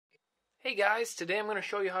Hey guys, today I'm going to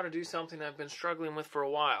show you how to do something I've been struggling with for a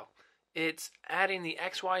while. It's adding the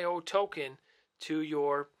XYO token to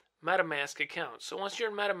your MetaMask account. So once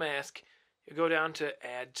you're in MetaMask, you go down to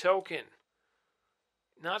Add Token.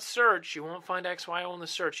 Not Search, you won't find XYO in the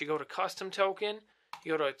search. You go to Custom Token,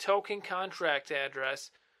 you go to a Token Contract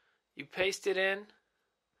Address, you paste it in,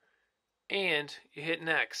 and you hit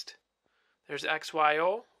Next. There's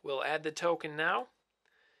XYO. We'll add the token now,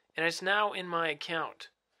 and it's now in my account.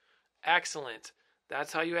 Excellent.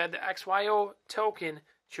 That's how you add the XYO token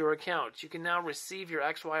to your account. You can now receive your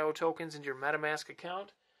XYO tokens into your MetaMask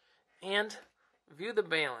account and view the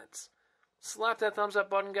balance. Slap that thumbs up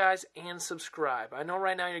button, guys, and subscribe. I know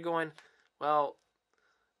right now you're going, well,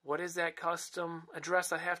 what is that custom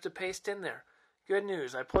address I have to paste in there? Good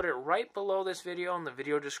news. I put it right below this video in the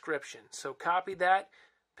video description. So copy that,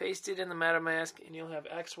 paste it in the MetaMask, and you'll have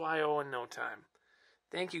XYO in no time.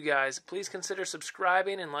 Thank you guys. Please consider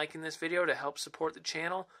subscribing and liking this video to help support the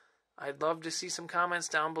channel. I'd love to see some comments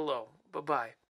down below. Bye-bye.